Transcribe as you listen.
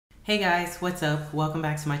Hey guys, what's up? Welcome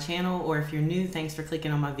back to my channel, or if you're new, thanks for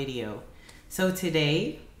clicking on my video. So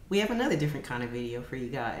today, we have another different kind of video for you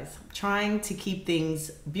guys. I'm trying to keep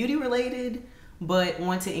things beauty related, but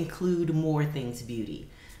want to include more things beauty.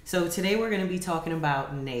 So today we're gonna be talking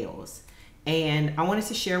about nails. And I wanted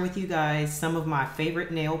to share with you guys some of my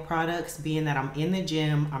favorite nail products, being that I'm in the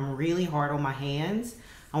gym, I'm really hard on my hands.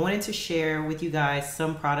 I wanted to share with you guys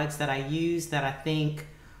some products that I use that I think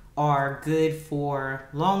are good for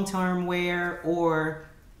long-term wear, or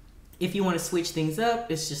if you want to switch things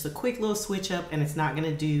up, it's just a quick little switch up and it's not going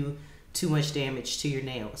to do too much damage to your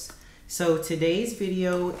nails. So today's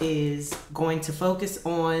video is going to focus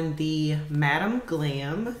on the Madam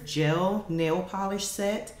Glam gel nail polish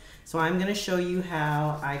set. So I'm going to show you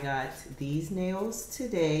how I got these nails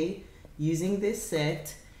today using this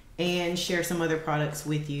set, and share some other products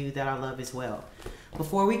with you that I love as well.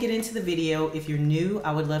 Before we get into the video, if you're new,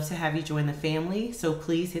 I would love to have you join the family. So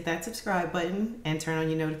please hit that subscribe button and turn on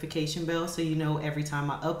your notification bell so you know every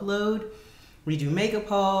time I upload. We do makeup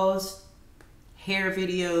hauls, hair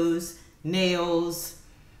videos, nails,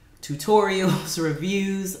 tutorials,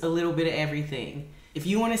 reviews, a little bit of everything. If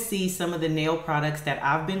you want to see some of the nail products that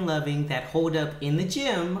I've been loving that hold up in the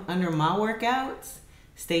gym under my workouts,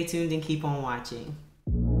 stay tuned and keep on watching.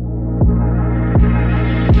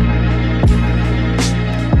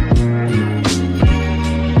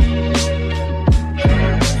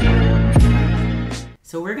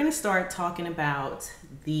 So we're gonna start talking about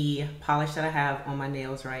the polish that I have on my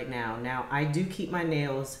nails right now. Now, I do keep my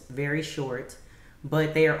nails very short,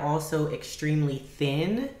 but they are also extremely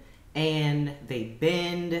thin, and they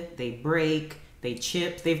bend, they break, they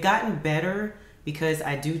chip. They've gotten better because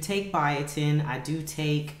I do take biotin, I do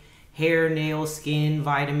take hair, nail, skin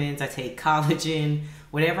vitamins, I take collagen,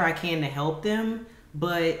 whatever I can to help them.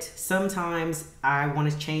 But sometimes I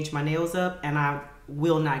want to change my nails up and I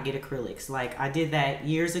will not get acrylics. Like, I did that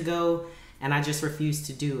years ago and I just refused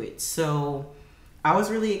to do it. So I was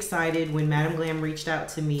really excited when Madam Glam reached out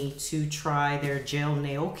to me to try their gel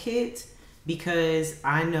nail kit, because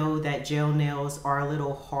I know that gel nails are a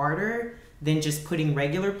little harder than just putting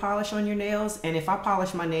regular polish on your nails. And if I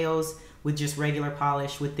polish my nails with just regular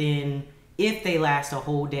polish, within, if they last a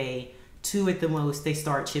whole day, 2 at the most, they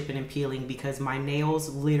start chipping and peeling because my nails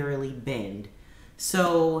literally bend.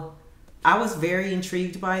 So I was very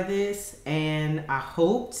intrigued by this, and I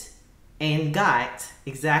hoped and got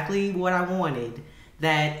exactly what I wanted,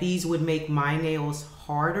 that these would make my nails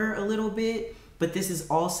harder a little bit, but this is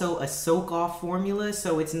also a soak off formula,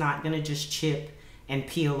 so it's not gonna just chip and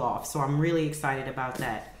peel off. So I'm really excited about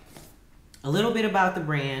that. A little bit about the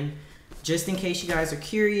brand, just in case you guys are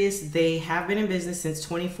curious. They have been in business since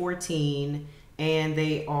 2014, and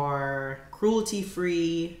they are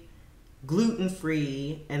cruelty-free,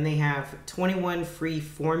 gluten-free, and they have 21 free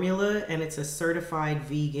formula, and it's a certified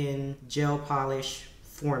vegan gel polish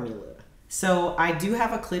formula. So I do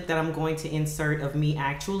have a clip that I'm going to insert of me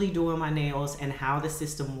actually doing my nails and how the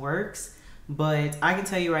system works, but I can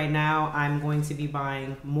tell you right now, I'm going to be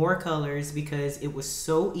buying more colors because it was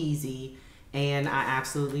so easy and I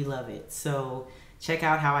absolutely love it. So check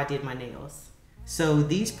out how I did my nails. So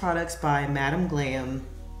these products by Madam Glam,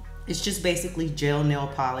 it's just basically gel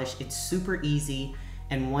nail polish. It's super easy.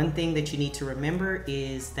 And one thing that you need to remember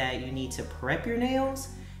is that you need to prep your nails,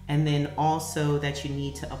 and then also that you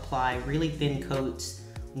need to apply really thin coats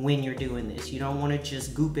when you're doing this. You don't want to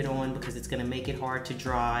just goop it on because it's going to make it hard to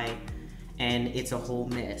dry and it's a whole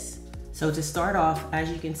mess. So to start off,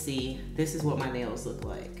 as you can see, this is what my nails look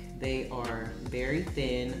like. They are very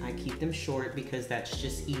thin. I keep them short because that's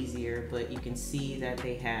just easier, but you can see that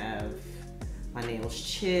they have, my nails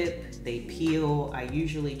chip, they peel. I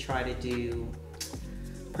usually try to do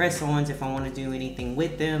press-ons if I want to do anything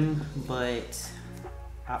with them, but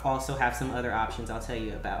I also have some other options I'll tell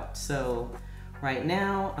you about. So right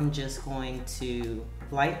now, I'm just going to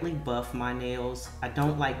lightly buff my nails. I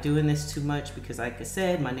don't like doing this too much because, like I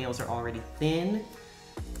said, my nails are already thin.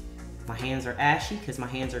 My hands are ashy because my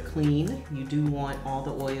hands are clean. You do want all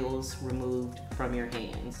the oils removed from your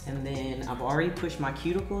hands. And then I've already pushed my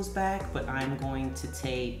cuticles back, but I'm going to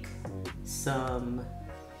take some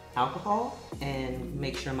alcohol and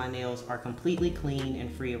make sure my nails are completely clean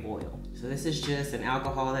and free of oil. So this is just an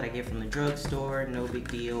alcohol that I get from the drugstore, no big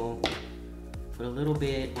deal. Put a little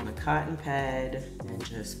bit on a cotton pad and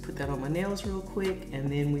just put that on my nails real quick,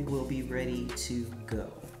 and then we will be ready to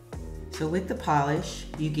go. So with the polish,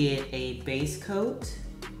 you get a base coat,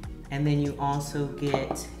 and then you also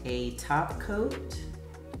get a top coat,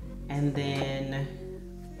 and then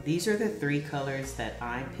these are the 3 colors that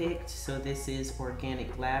I picked. So this is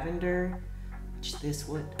organic lavender, which this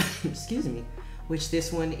would, excuse me, which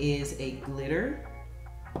this one is a glitter.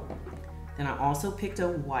 Then I also picked a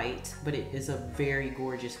white, but it is a very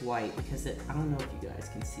gorgeous white because I don't know if you guys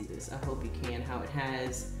can see this. I hope you can, how it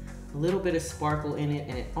has a little bit of sparkle in it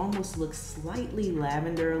and it almost looks slightly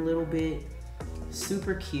lavender a little bit.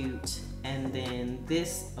 Super cute. And then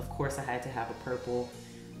this, of course, I had to have a purple.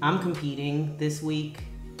 I'm competing this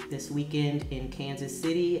weekend in Kansas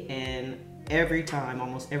City, and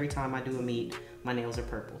almost every time I do a meet, my nails are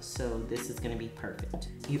purple. So this is gonna be perfect.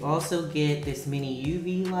 You also get this mini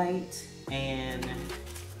UV light, and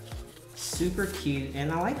super cute.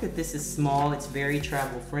 And I like that this is small. It's very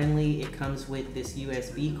travel friendly. It comes with this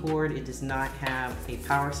USB cord. It does not have a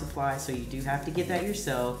power supply, so you do have to get that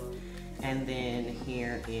yourself. And then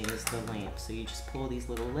here is the lamp. So you just pull these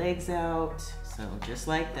little legs out, so just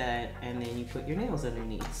like that, and then you put your nails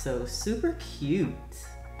underneath. So super cute.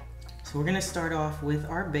 So we're gonna start off with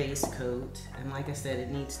our base coat, and like I said, it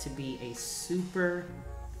needs to be a super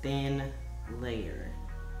thin layer.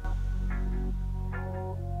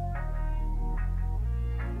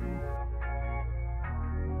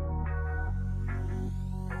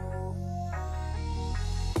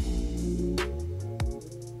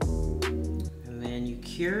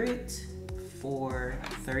 Cure it for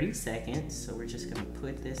 30 seconds. So we're just gonna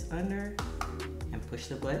put this under and push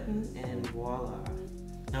the button, and voila.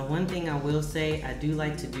 Now, one thing I will say, I do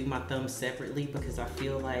like to do my thumbs separately because I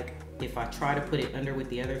feel like if I try to put it under with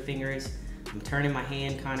the other fingers, I'm turning my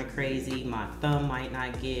hand kind of crazy. My thumb might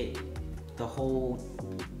not get the whole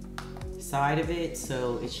side of it,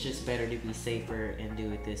 so it's just better to be safer and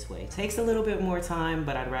do it this way. It takes a little bit more time,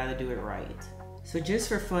 but I'd rather do it right. So just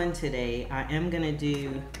for fun today, I am gonna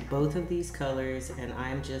do both of these colors, and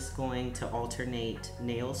I'm just going to alternate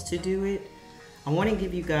nails to do it. I wanna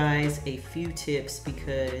give you guys a few tips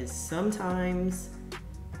because sometimes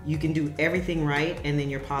you can do everything right and then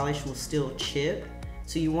your polish will still chip.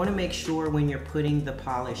 So you wanna make sure when you're putting the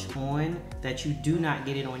polish on that you do not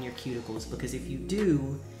get it on your cuticles, because if you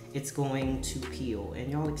do, it's going to peel.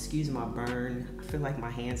 And y'all excuse my burn. I feel like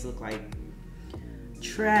my hands look like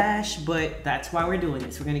trash, but that's why we're doing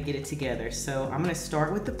this. We're gonna get it together. So I'm gonna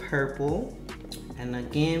start with the purple, and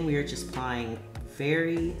again we are just applying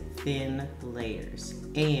very thin layers.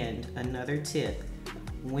 And another tip,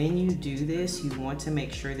 when you do this, you want to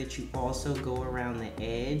make sure that you also go around the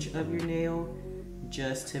edge of your nail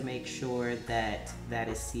just to make sure that that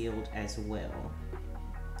is sealed as well.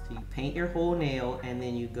 So you paint your whole nail and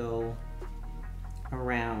then you go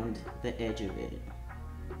around the edge of it.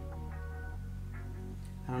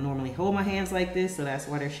 I don't normally hold my hands like this, so that's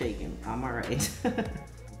why they're shaking. I'm all right.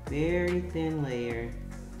 Very thin layer,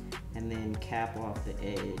 and then cap off the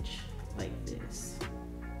edge like this.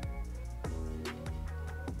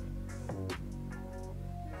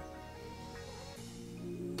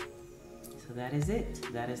 So that is it.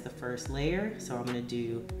 That is the first layer. So I'm gonna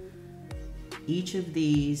do each of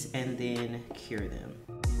these and then cure them.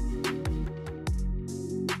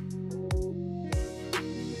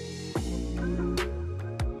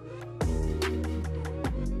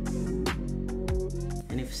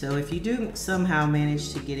 So if you do somehow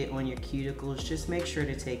manage to get it on your cuticles, just make sure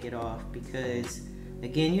to take it off, because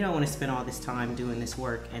again, you don't want to spend all this time doing this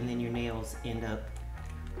work and then your nails end up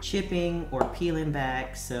chipping or peeling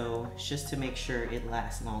back. So it's just to make sure it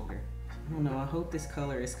lasts longer. I don't know, I hope this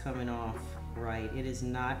color is coming off right. It is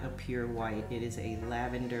not a pure white. It is a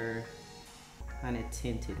lavender kind of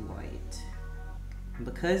tinted white.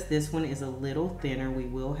 Because this one is a little thinner, we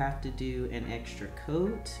will have to do an extra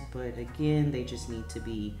coat, but again, they just need to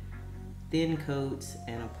be thin coats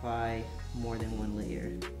and apply more than one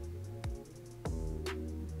layer.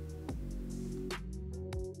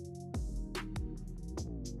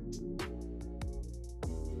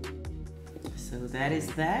 So that is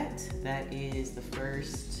that. That is the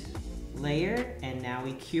first layer, and now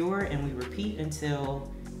we cure and we repeat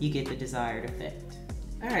until you get the desired effect.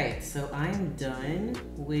 All right, so I'm done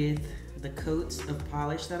with the coats of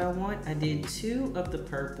polish that I want. I did 2 of the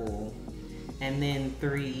purple and then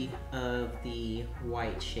 3 of the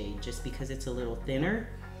white shade, just because it's a little thinner.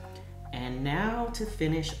 And now to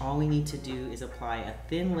finish, all we need to do is apply a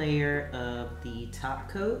thin layer of the top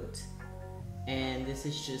coat. And this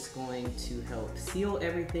is just going to help seal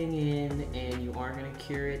everything in, and you are gonna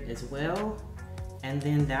cure it as well. And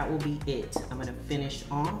then that will be it. I'm gonna finish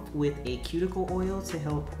off with a cuticle oil to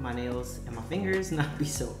help my nails and my fingers not be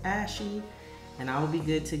so ashy, and I will be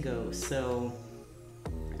good to go. So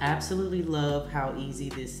absolutely love how easy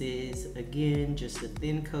this is. Again, just a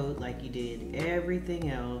thin coat like you did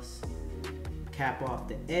everything else. Cap off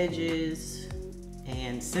the edges,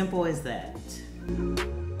 and simple as that.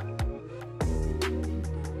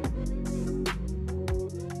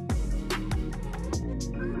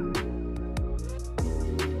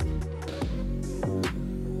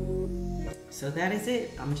 So that is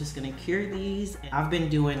it. I'm just gonna cure these. I've been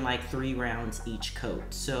doing like 3 rounds each coat.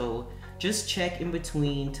 So just check in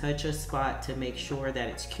between, touch a spot to make sure that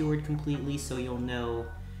it's cured completely so you'll know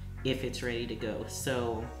if it's ready to go.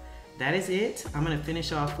 So that is it. I'm gonna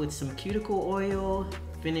finish off with some cuticle oil,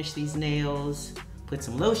 finish these nails, put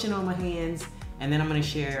some lotion on my hands, and then I'm gonna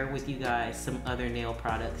share with you guys some other nail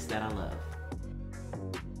products that I love.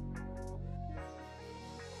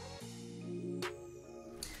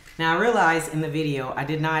 Now I realized in the video, I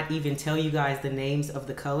did not even tell you guys the names of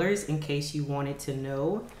the colors in case you wanted to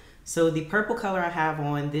know. So the purple color I have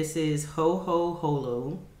on, this is Ho Ho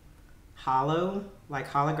Holo, hollow, like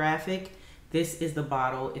holographic. This is the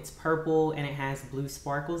bottle. It's purple and it has blue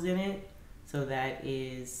sparkles in it. So that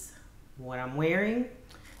is what I'm wearing.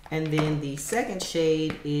 And then the second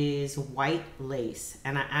shade is White Lace.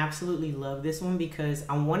 And I absolutely love this one because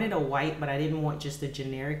I wanted a white, but I didn't want just a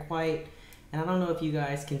generic white. And I don't know if you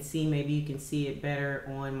guys can see, maybe you can see it better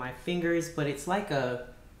on my fingers, but it's like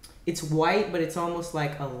it's white, but it's almost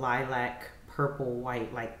like a lilac purple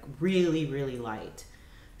white, like really, really light.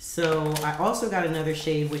 So I also got another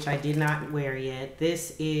shade, which I did not wear yet.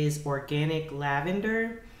 This is Organic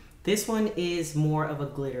Lavender. This one is more of a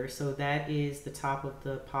glitter. So that is the top of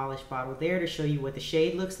the polished bottle there to show you what the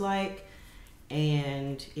shade looks like.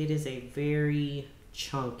 And it is a very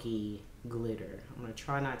chunky glitter. I'm gonna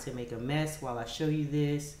try not to make a mess while I show you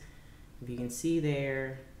this. If you can see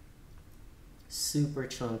there, super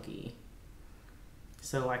chunky.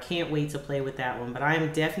 So I can't wait to play with that one, but I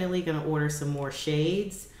am definitely gonna order some more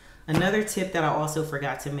shades. Another tip that I also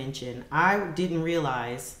forgot to mention, I didn't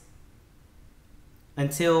realize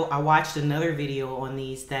until I watched another video on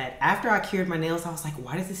these that after I cured my nails, I was like,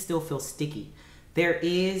 why does this still feel sticky? There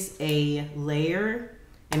is a layer,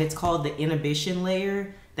 and it's called the inhibition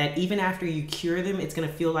layer, that even after you cure them, it's gonna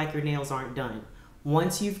feel like your nails aren't done.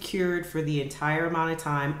 Once you've cured for the entire amount of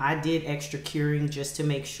time, I did extra curing just to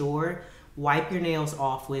make sure, wipe your nails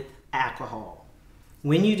off with alcohol.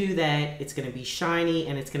 When you do that, it's gonna be shiny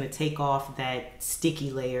and it's gonna take off that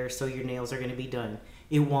sticky layer so your nails are gonna be done.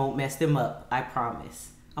 It won't mess them up, I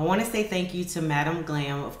promise. I wanna say thank you to Madam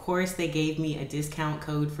Glam. Of course, they gave me a discount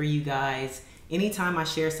code for you guys. Anytime I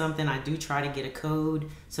share something, I do try to get a code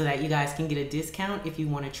so that you guys can get a discount if you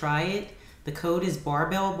want to try it. The code is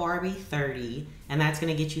Barbell Barbie 30, and that's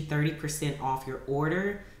going to get you 30% off your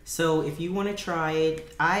order. So if you want to try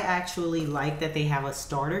it, I actually like that they have a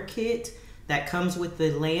starter kit that comes with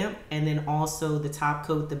the lamp and then also the top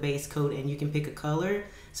coat, the base coat, and you can pick a color.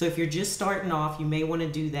 So if you're just starting off, you may want to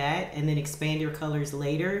do that and then expand your colors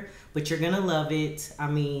later, but you're going to love it. I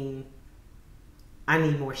mean, I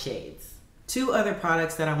need more shades. 2 other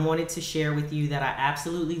products that I wanted to share with you that I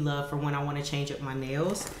absolutely love for when I want to change up my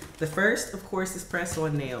nails. The first, of course, is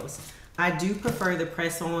press-on nails. I do prefer the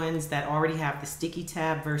press-ons that already have the sticky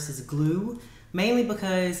tab versus glue, mainly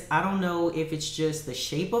because I don't know if it's just the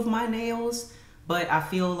shape of my nails, but I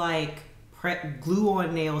feel like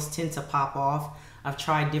glue-on nails tend to pop off. I've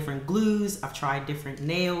tried different glues, I've tried different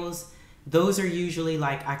nails. Those are usually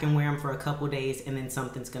like I can wear them for a couple days and then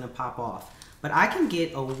something's gonna pop off. But I can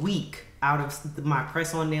get a week out of my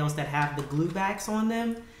press-on nails that have the glue backs on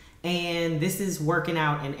them, and this is working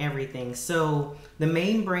out and everything. So the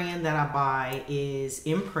main brand that I buy is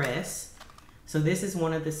Impress. So this is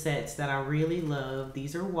one of the sets that I really love.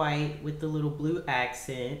 These are white with the little blue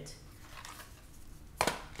accent.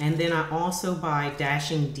 And then I also buy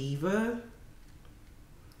Dashing Diva.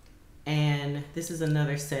 And this is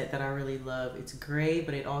another set that I really love. It's gray,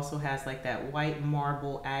 but it also has like that white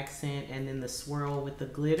marble accent and then the swirl with the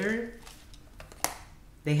glitter.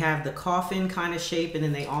 They have the coffin kind of shape, and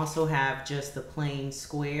then they also have just the plain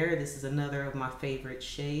square. This is another of my favorite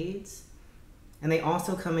shades. And they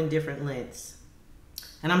also come in different lengths.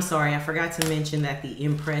 And I'm sorry, I forgot to mention that the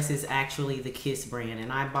Impress is actually the Kiss brand,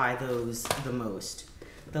 and I buy those the most.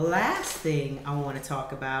 The last thing I want to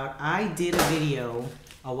talk about, I did a video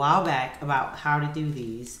a while back about how to do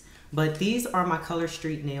these, but these are my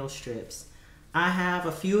ColorStreet nail strips. I have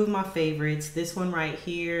a few of my favorites. This one right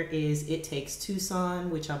here is It Takes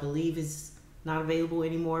Tucson, which I believe is not available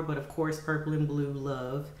anymore, but of course purple and blue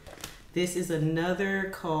love. This is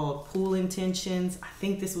another called Pool Intentions. I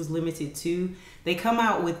think this was limited too. They come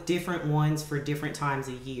out with different ones for different times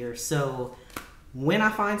of year. So when I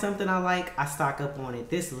find something I like, I stock up on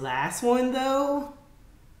it. This last one though,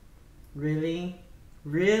 really?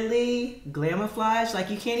 Glamiflage? Like,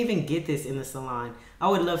 you can't even get this in the salon. I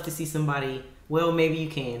would love to see somebody, well, maybe you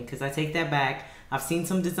can, because I take that back. I've seen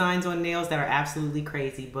some designs on nails that are absolutely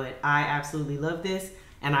crazy, but I absolutely love this,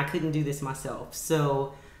 and I couldn't do this myself.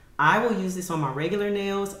 So I will use this on my regular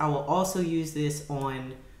nails. I will also use this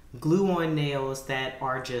on glue-on nails that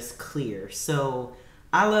are just clear. So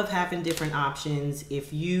I love having different options.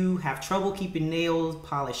 If you have trouble keeping nail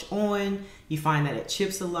polish on, you find that it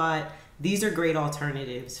chips a lot, these are great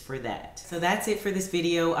alternatives for that. So that's it for this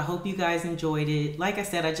video. I hope you guys enjoyed it. Like I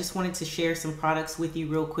said, I just wanted to share some products with you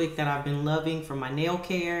real quick that I've been loving for my nail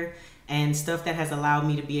care and stuff that has allowed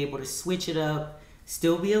me to be able to switch it up,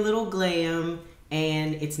 still be a little glam,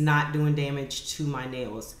 and it's not doing damage to my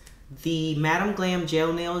nails. The Madam Glam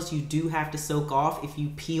gel nails, you do have to soak off. If you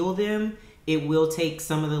peel them, it will take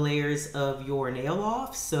some of the layers of your nail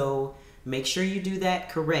off. So make sure you do that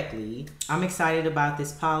correctly. I'm excited about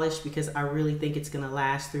this polish because I really think it's gonna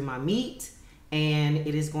last through my meat, and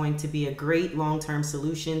it is going to be a great long-term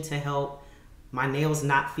solution to help my nails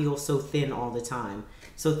not feel so thin all the time.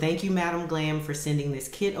 So thank you, Madam Glam, for sending this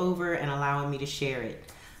kit over and allowing me to share it.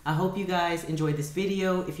 I hope you guys enjoyed this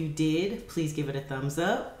video. If you did, please give it a thumbs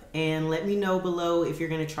up and let me know below if you're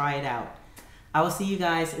gonna try it out. I will see you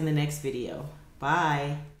guys in the next video.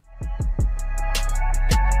 Bye.